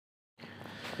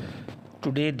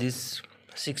Today, this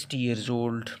 60 years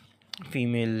old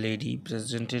female lady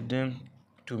presented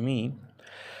to me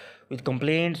with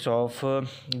complaints of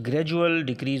gradual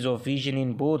decrease of vision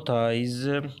in both eyes.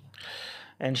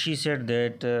 And she said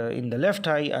that in the left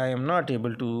eye I am not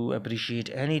able to appreciate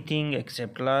anything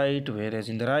except light, whereas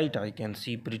in the right I can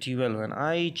see pretty well. When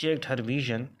I checked her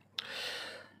vision,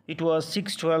 it was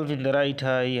 612 in the right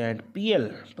eye, and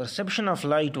PL, perception of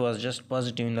light, was just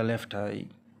positive in the left eye.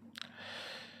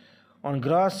 On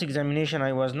gross examination,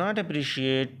 I was not able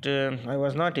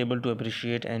to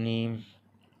appreciate any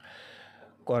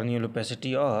corneal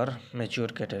opacity or mature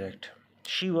cataract.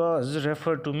 She was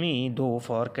referred to me though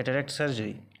for cataract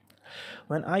surgery.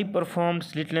 When I performed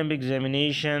slit lamp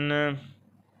examination,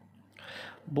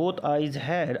 both eyes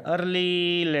had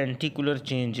early lenticular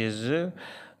changes,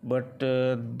 but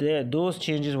those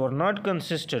changes were not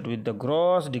consistent with the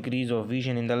gross decrease of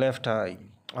vision in the left eye.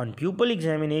 On pupil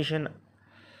examination,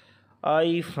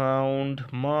 I found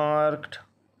marked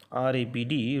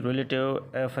RAPD, relative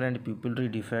afferent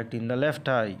pupillary defect, in the left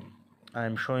eye. I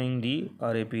am showing the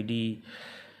RAPD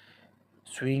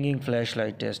swinging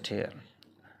flashlight test here.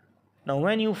 Now,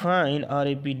 when you find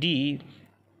RAPD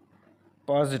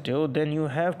positive, then you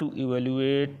have to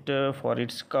evaluate for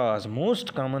its cause.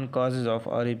 Most common causes of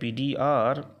RAPD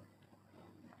are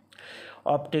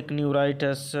optic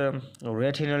neuritis,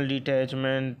 retinal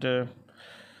detachment,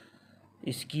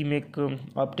 ischemic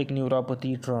optic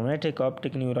neuropathy, traumatic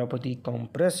optic neuropathy,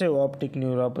 compressive optic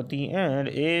neuropathy, and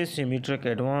asymmetric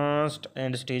advanced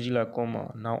end stage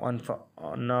glaucoma.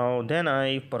 Now then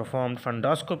I performed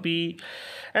fundoscopy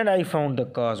and I found the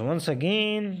cause. Once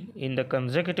again, in the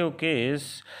consecutive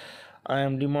case, I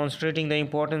am demonstrating the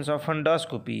importance of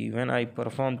fundoscopy. When I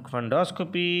performed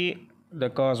fundoscopy,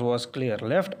 the cause was clear.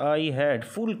 Left eye had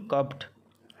full cupped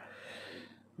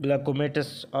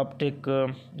glaucomatous optic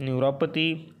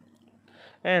neuropathy,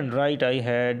 and right eye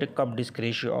had cup disc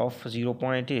ratio of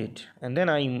 0.8. And then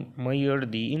I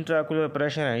measured the intraocular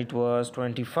pressure, and it was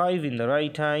 25 in the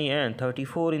right eye and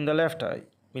 34 in the left eye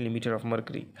millimeter of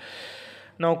mercury.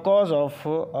 Now, cause of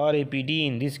RAPD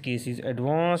in this case is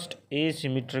advanced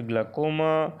asymmetric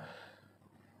glaucoma.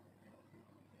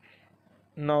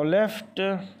 Now, left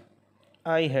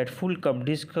eye had full cup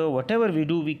disc. Whatever we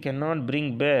do, we cannot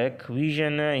bring back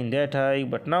vision in that eye,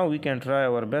 but now we can try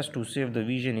our best to save the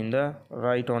vision in the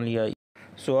right only eye.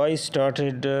 So I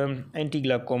started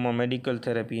anti-glaucoma medical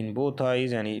therapy in both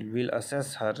eyes, and it will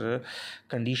assess her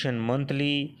condition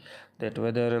monthly, that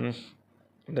whether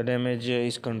the damage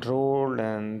is controlled,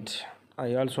 and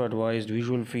I also advised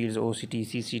visual fields, OCT,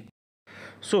 CCT.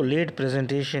 So, late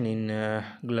presentation in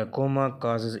glaucoma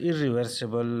causes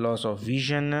irreversible loss of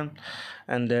vision,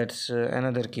 and that's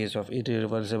another case of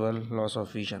irreversible loss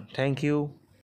of vision. Thank you.